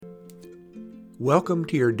Welcome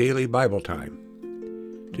to your daily Bible time.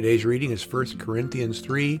 Today's reading is 1 Corinthians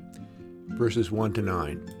 3, verses 1 to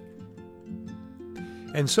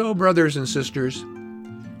 9. And so, brothers and sisters,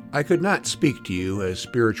 I could not speak to you as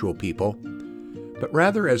spiritual people, but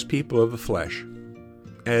rather as people of the flesh,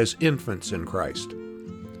 as infants in Christ.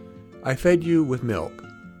 I fed you with milk,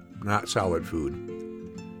 not solid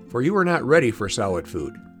food, for you were not ready for solid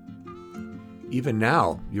food. Even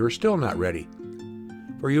now you are still not ready,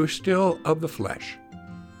 for you are still of the flesh.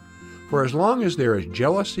 For as long as there is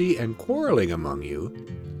jealousy and quarreling among you,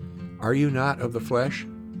 are you not of the flesh,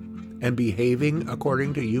 and behaving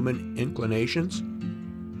according to human inclinations?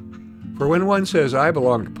 For when one says, I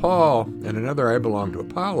belong to Paul, and another, I belong to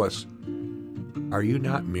Apollos, are you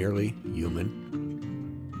not merely human?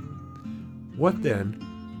 What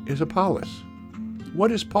then is Apollos?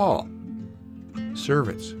 What is Paul?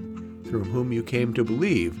 Servants, through whom you came to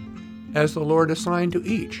believe, as the Lord assigned to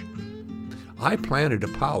each. I planted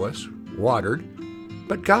Apollos, watered,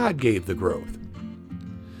 but God gave the growth.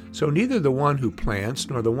 So neither the one who plants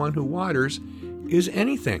nor the one who waters is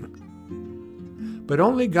anything, but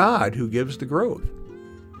only God who gives the growth.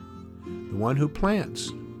 The one who plants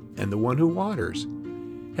and the one who waters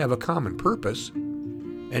have a common purpose,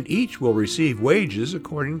 and each will receive wages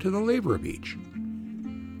according to the labor of each.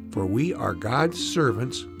 For we are God's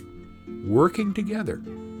servants working together.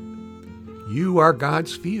 You are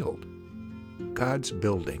God's field, God's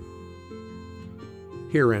building.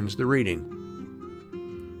 Here ends the reading.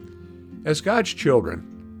 As God's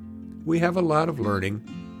children, we have a lot of learning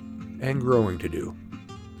and growing to do.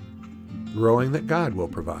 Growing that God will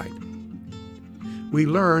provide. We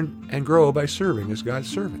learn and grow by serving as God's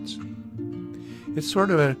servants. It's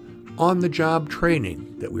sort of an on-the-job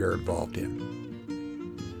training that we are involved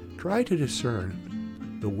in. Try to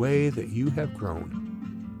discern the way that you have grown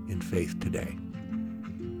in faith today.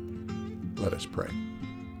 Let us pray.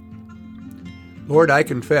 Lord, I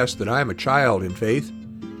confess that I am a child in faith.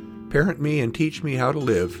 Parent me and teach me how to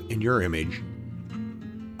live in your image.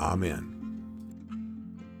 Amen.